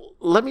 but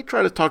let me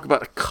try to talk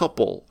about a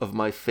couple of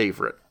my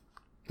favorite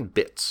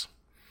bits.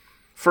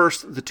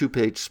 First, the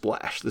 2-page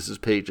splash. This is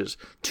pages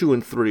 2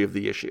 and 3 of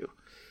the issue.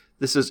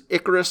 This is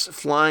Icarus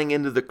flying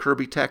into the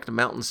Kirby-Tech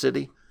mountain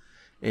city,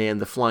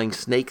 and the flying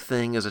snake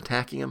thing is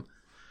attacking him.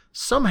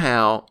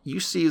 Somehow, you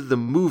see the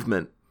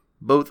movement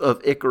both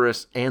of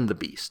Icarus and the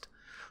Beast.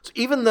 So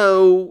even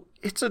though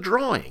it's a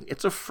drawing,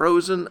 it's a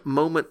frozen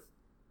moment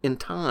in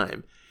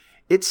time,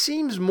 it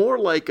seems more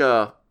like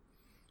a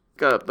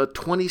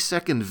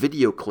 20-second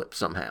video clip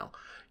somehow.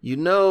 You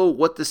know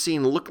what the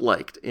scene looked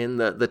like in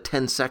the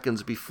 10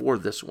 seconds before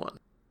this one.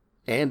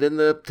 And in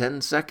the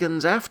 10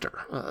 seconds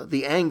after.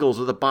 The angles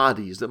of the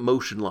bodies, the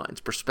motion lines,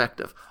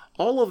 perspective.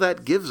 All of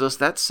that gives us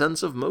that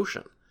sense of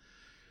motion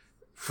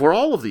for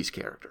all of these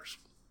characters.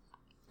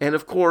 And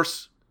of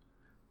course,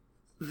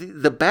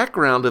 the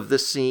background of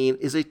this scene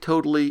is a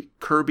totally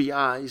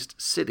Kirby-ized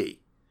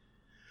city.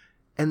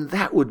 And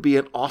that would be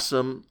an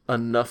awesome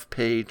enough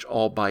page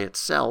all by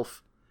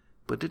itself,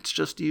 but it's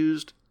just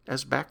used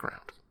as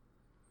background.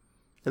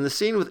 And the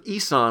scene with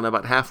Isan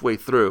about halfway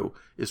through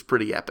is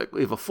pretty epic.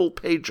 We have a full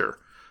pager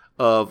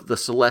of the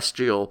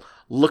Celestial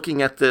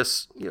looking at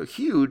this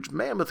huge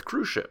mammoth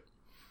cruise ship.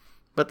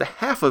 But the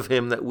half of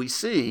him that we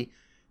see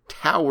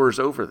towers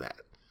over that.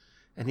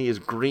 And he is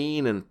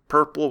green and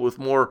purple with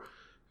more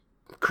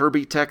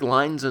Kirby tech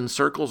lines and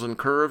circles and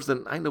curves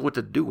than I know what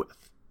to do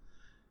with.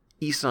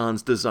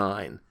 Isan's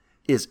design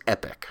is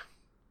epic.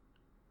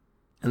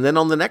 And then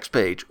on the next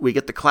page, we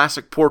get the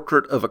classic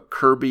portrait of a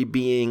Kirby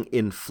being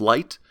in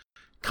flight,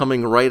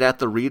 coming right at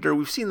the reader.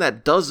 We've seen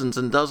that dozens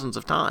and dozens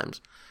of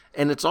times,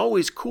 and it's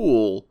always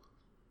cool,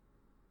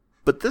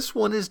 but this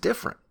one is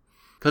different,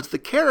 because the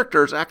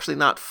character is actually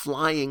not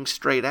flying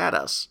straight at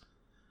us,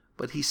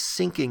 but he's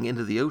sinking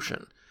into the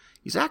ocean.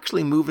 He's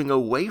actually moving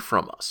away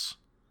from us.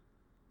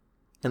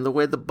 And the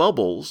way the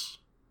bubbles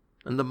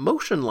and the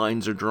motion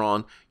lines are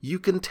drawn, you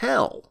can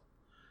tell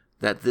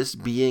that this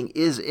being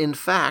is, in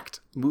fact,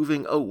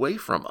 moving away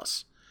from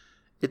us.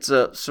 It's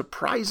a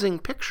surprising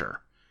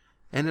picture,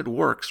 and it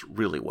works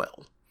really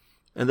well.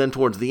 And then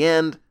towards the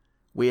end,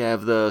 we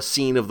have the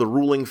scene of the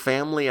ruling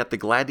family at the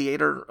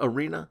gladiator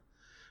arena.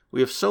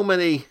 We have so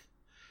many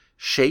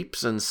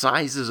shapes and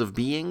sizes of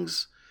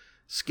beings,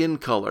 skin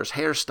colors,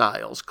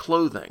 hairstyles,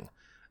 clothing.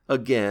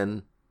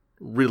 Again,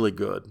 really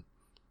good.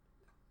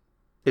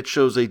 It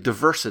shows a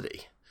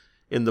diversity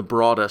in the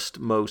broadest,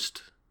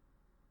 most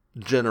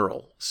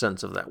general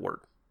sense of that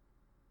word.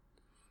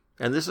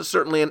 And this is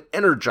certainly an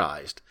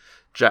energized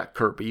Jack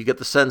Kirby. You get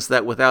the sense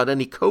that without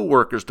any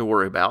co-workers to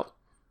worry about,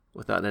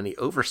 without any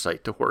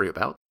oversight to worry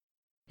about,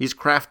 he's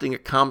crafting a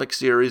comic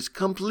series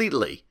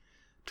completely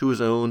to his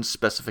own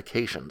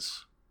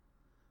specifications.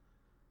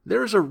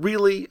 There is a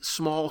really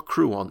small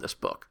crew on this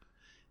book.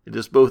 It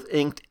is both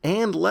inked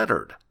and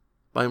lettered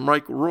by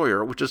Mike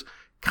Royer, which is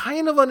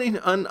kind of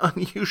an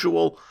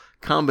unusual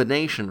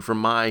combination from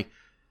my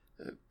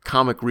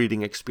comic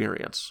reading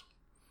experience.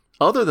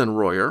 Other than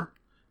Royer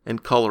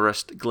and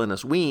colorist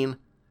Glynis Wein,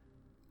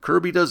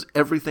 Kirby does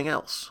everything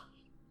else.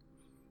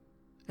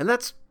 And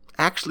that's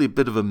actually a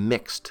bit of a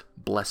mixed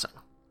blessing.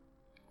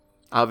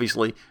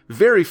 Obviously,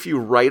 very few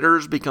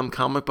writers become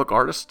comic book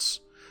artists.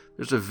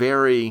 There's a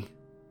very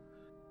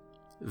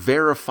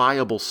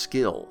verifiable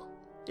skill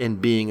in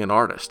being an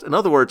artist. In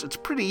other words, it's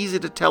pretty easy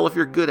to tell if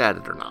you're good at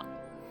it or not.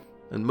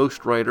 And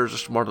most writers are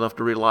smart enough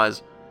to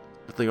realize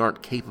that they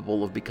aren't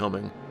capable of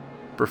becoming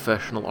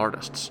professional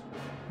artists.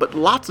 But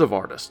lots of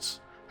artists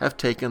have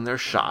taken their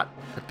shot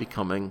at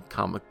becoming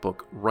comic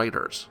book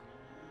writers.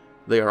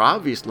 They are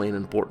obviously an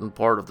important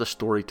part of the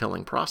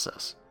storytelling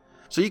process.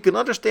 So you can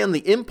understand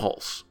the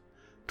impulse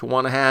to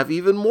want to have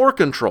even more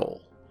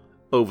control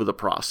over the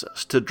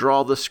process, to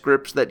draw the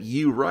scripts that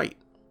you write.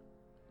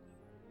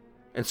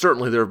 And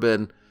certainly there have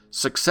been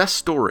success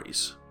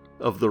stories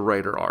of the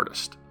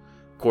writer-artist.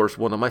 Of course,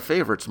 one of my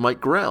favorites,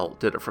 Mike Grell,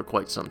 did it for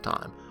quite some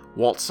time.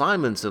 Walt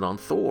Simonson on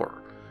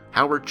Thor,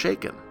 Howard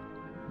Chaykin,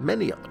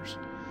 many others.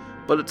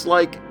 But it's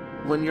like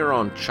when you're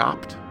on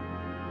Chopped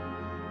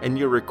and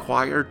you're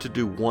required to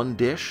do one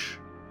dish,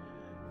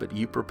 but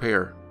you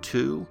prepare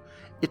two.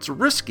 It's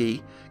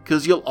risky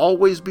because you'll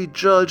always be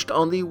judged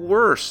on the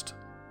worst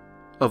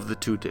of the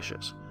two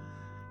dishes.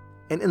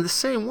 And in the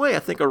same way, I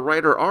think a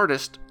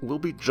writer-artist will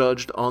be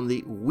judged on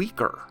the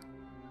weaker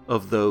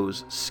of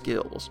those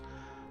skills.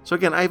 So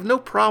again, I have no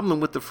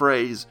problem with the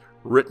phrase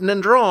written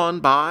and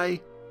drawn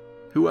by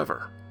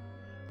whoever.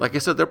 Like I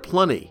said, there are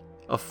plenty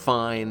of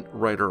fine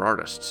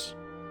writer-artists,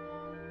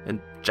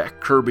 and Jack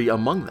Kirby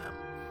among them.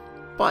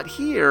 But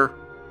here,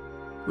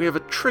 we have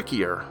a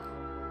trickier,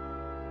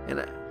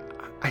 and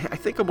I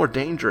think a more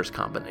dangerous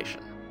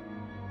combination.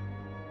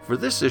 For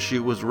this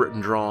issue was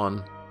written,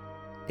 drawn,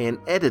 and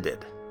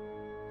edited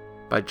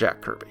by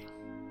Jack Kirby.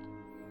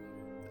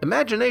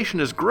 Imagination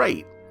is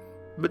great,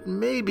 but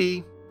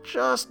maybe,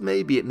 just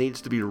maybe, it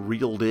needs to be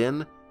reeled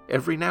in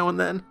every now and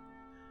then.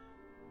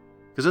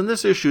 Because in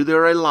this issue,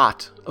 there are a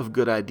lot of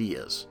good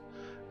ideas.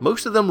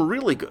 Most of them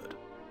really good.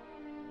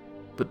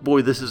 But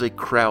boy, this is a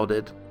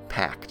crowded,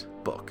 packed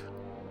book.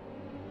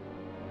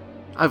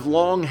 I've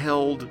long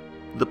held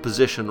the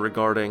position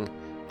regarding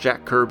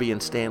Jack Kirby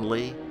and Stan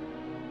Lee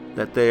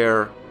that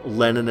they're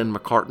Lennon and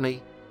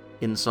McCartney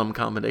in some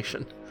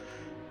combination.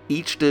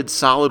 Each did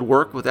solid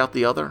work without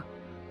the other,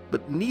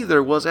 but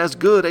neither was as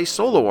good a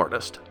solo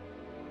artist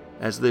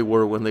as they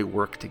were when they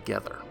worked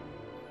together.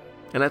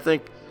 And I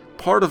think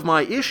part of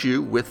my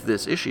issue with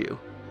this issue,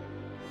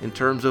 in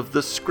terms of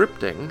the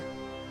scripting,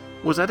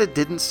 was that it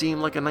didn't seem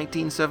like a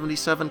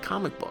 1977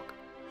 comic book.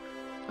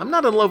 I'm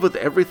not in love with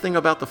everything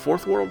about the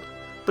Fourth World,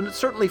 but it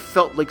certainly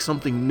felt like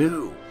something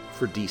new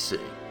for DC,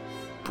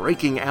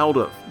 breaking out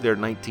of their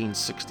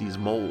 1960s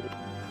mold.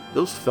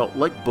 Those felt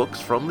like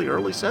books from the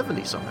early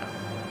 70s somehow.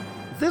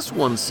 This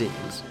one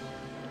seems,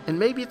 and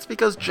maybe it's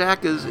because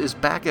Jack is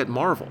back at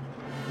Marvel,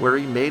 where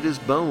he made his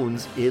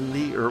bones in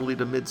the early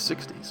to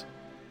mid-60s.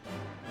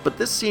 But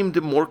this seemed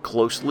to more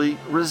closely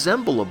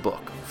resemble a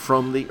book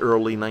from the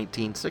early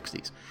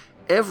 1960s.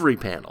 Every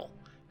panel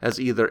has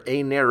either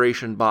a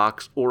narration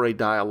box or a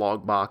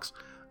dialogue box,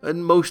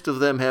 and most of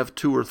them have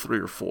 2 or 3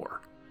 or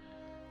 4.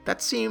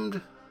 That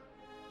seemed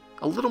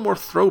a little more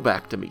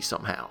throwback to me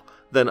somehow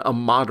than a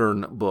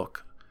modern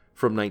book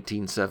from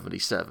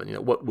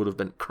 1977, what would have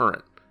been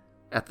current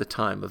at the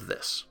time of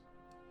this.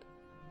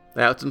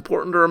 Now, it's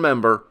important to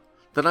remember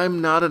that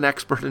I'm not an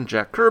expert in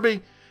Jack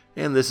Kirby,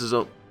 and this is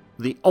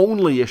the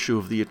only issue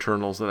of the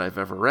Eternals that I've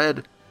ever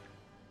read,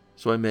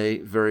 so I may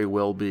very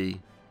well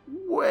be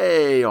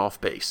way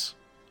off base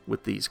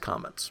with these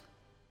comments.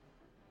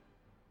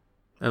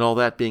 And all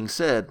that being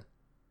said,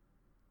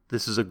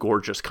 this is a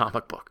gorgeous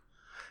comic book.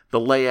 The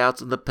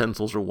layouts and the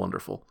pencils are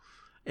wonderful.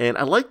 And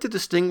I like to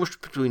distinguish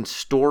between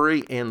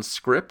story and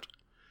script,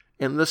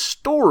 and the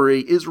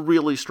story is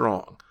really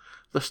strong.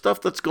 The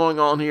stuff that's going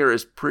on here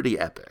is pretty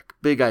epic.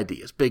 Big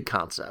ideas, big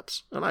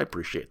concepts, and I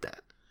appreciate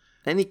that.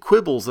 Any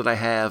quibbles that I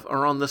have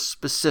are on the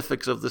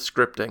specifics of the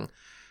scripting,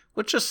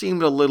 which just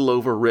seemed a little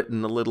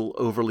overwritten, a little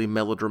overly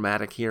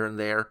melodramatic here and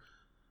there,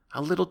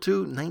 a little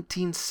too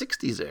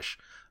 1960s-ish,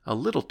 a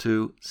little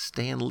too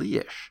Stan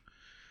Lee-ish,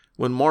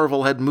 when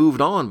Marvel had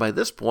moved on by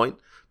this point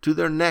to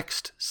their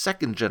next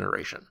second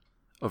generation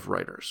of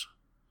writers.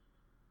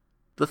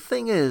 The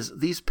thing is,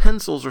 these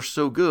pencils are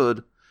so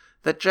good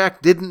that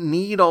Jack didn't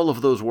need all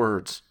of those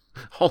words,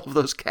 all of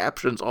those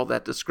captions, all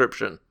that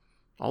description,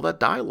 all that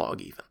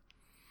dialogue even.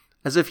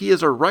 As if he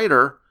as a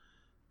writer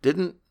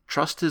didn't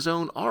trust his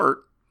own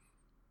art.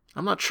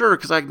 I'm not sure,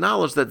 because I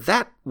acknowledge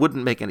that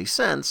wouldn't make any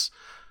sense,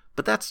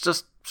 but that's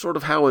just sort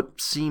of how it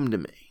seemed to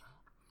me.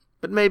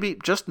 But maybe,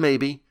 just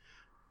maybe,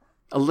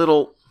 a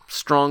little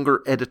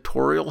stronger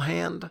editorial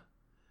hand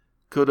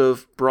could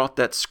have brought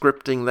that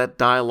scripting, that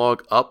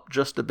dialogue up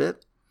just a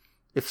bit,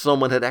 if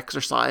someone had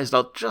exercised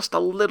just a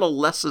little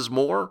less is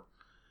more.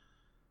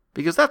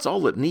 Because that's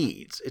all it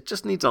needs. It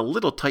just needs a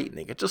little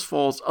tightening. It just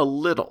falls a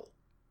little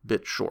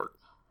bit short.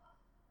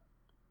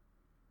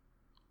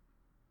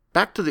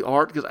 Back to the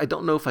art, because I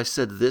don't know if I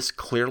said this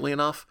clearly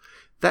enough.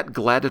 That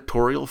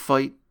gladiatorial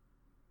fight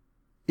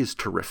is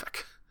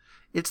terrific.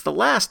 It's the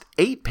last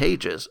 8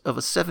 pages of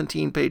a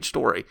 17-page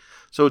story,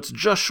 so it's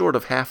just short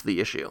of half the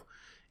issue.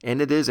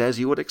 And it is, as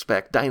you would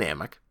expect,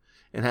 dynamic,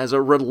 and has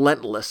a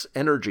relentless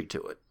energy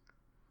to it.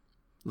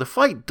 The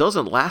fight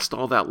doesn't last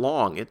all that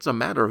long. It's a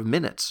matter of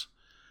minutes.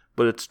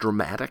 But it's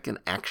dramatic and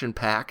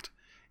action-packed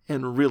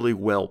and really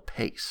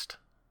well-paced.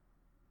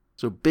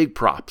 So big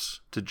props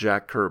to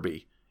Jack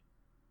Kirby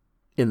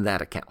in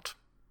that account.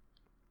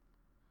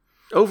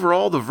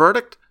 Overall, the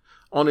verdict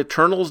on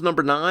Eternals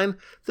number 9,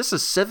 this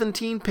is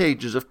 17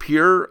 pages of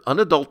pure,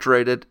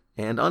 unadulterated,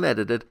 and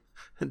unedited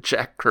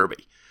Jack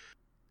Kirby.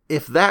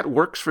 If that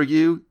works for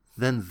you,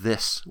 then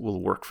this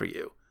will work for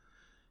you.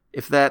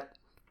 If that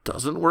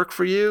doesn't work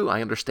for you,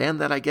 I understand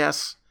that, I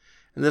guess,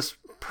 and this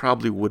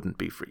probably wouldn't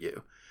be for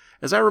you.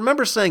 As I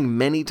remember saying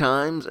many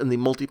times in the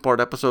multi-part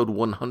episode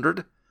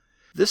 100,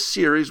 this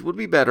series would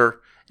be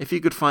better if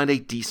you could find a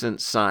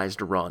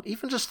decent-sized run,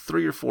 even just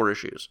 3 or 4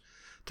 issues,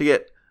 to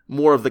get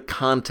more of the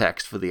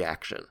context for the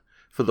action,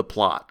 for the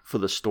plot, for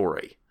the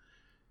story.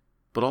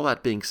 But all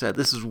that being said,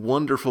 this is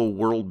wonderful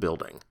world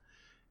building,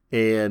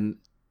 and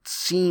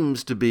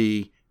seems to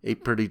be a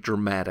pretty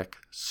dramatic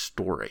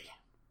story.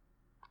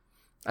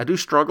 I do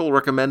struggle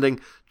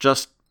recommending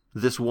just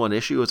this one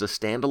issue as a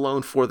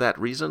standalone for that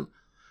reason,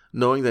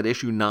 knowing that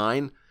issue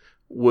 9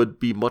 would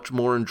be much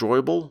more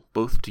enjoyable,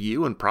 both to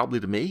you and probably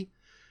to me,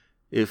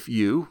 if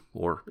you,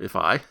 or if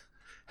I,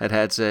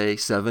 had, say,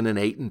 7 and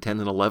 8 and 10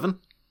 and 11.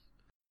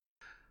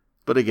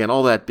 But again,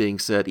 all that being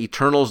said,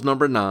 Eternals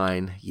number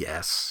 9,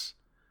 yes,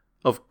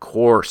 of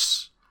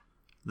course,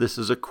 this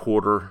is a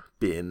quarter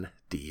bin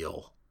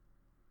deal.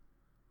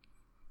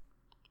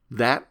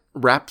 That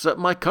wraps up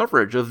my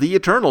coverage of The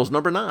Eternals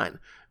number 9,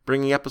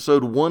 bringing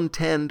episode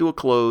 110 to a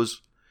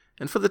close,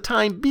 and for the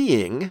time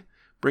being,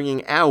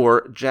 bringing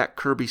our Jack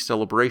Kirby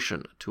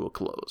celebration to a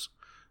close.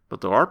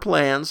 But there are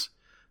plans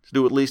to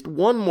do at least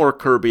one more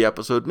Kirby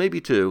episode,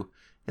 maybe 2,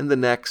 in the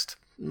next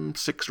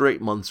 6 or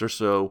 8 months or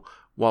so,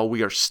 while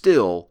we are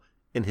still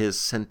in his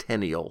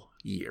centennial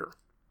year.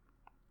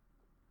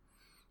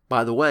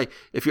 By the way,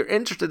 if you're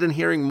interested in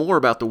hearing more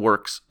about the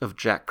works of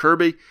Jack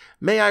Kirby,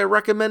 may I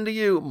recommend to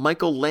you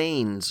Michael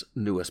Lane's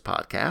newest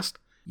podcast.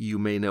 You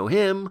may know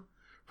him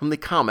from the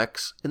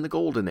Comics in the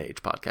Golden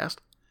Age podcast.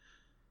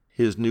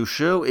 His new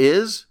show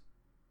is,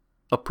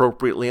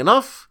 appropriately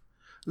enough,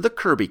 the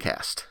Kirby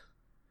Cast.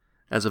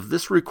 As of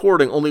this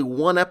recording, only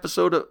 1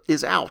 episode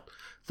is out,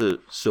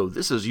 So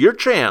this is your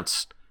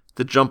chance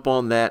to jump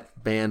on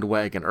that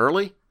bandwagon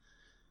early.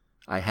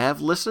 I have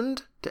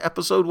listened to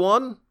episode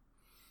 1,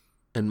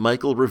 and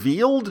Michael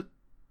revealed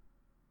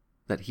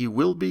that he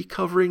will be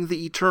covering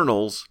the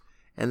Eternals,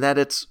 and that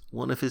it's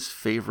one of his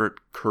favorite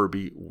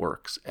Kirby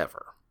works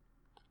ever.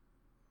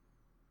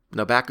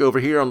 Now back over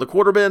here on the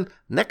Quarter Bin,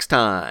 next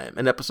time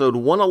in episode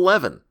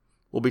 111,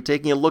 we'll be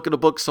taking a look at a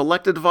book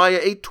selected via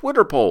a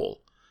Twitter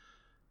poll.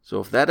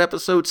 So if that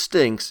episode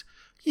stinks,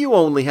 you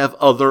only have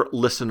other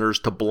listeners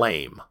to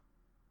blame.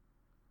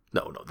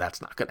 No,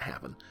 that's not going to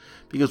happen.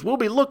 Because we'll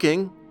be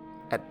looking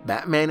at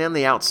Batman and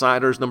the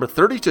Outsiders number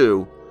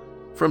 32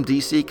 from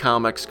DC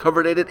Comics,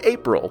 cover dated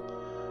April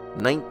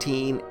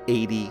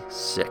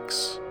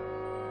 1986.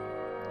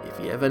 If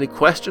you have any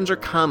questions or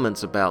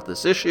comments about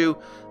this issue,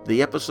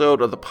 the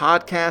episode, or the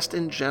podcast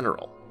in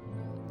general,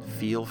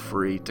 feel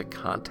free to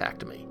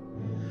contact me.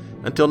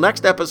 Until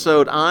next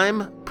episode,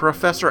 I'm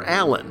Professor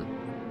Allen,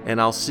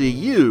 and I'll see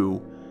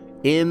you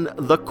in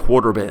the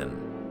Quarter Bin.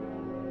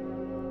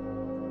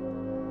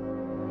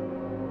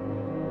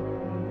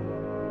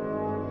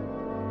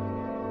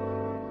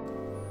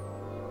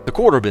 The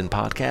Quarter Bin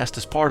podcast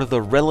is part of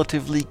the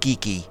Relatively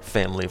Geeky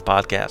family of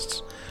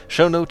podcasts.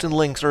 Show notes and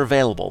links are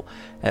available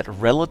at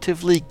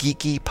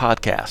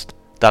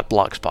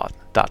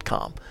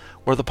relativelygeekypodcast.blogspot.com,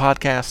 where the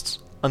podcasts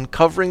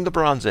Uncovering the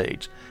Bronze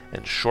Age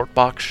and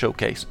Shortbox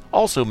Showcase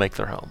also make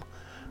their home.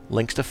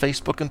 Links to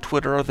Facebook and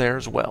Twitter are there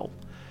as well.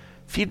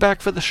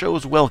 Feedback for the show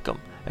is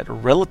welcome at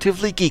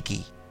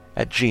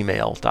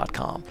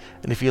relativelygeeky@gmail.com.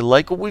 And if you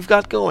like what we've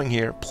got going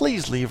here,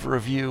 please leave a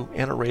review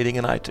and a rating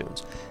in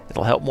iTunes.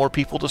 It'll help more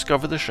people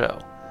discover the show.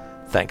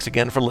 Thanks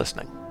again for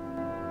listening.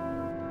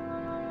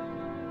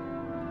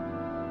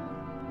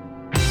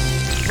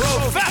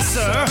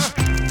 Professor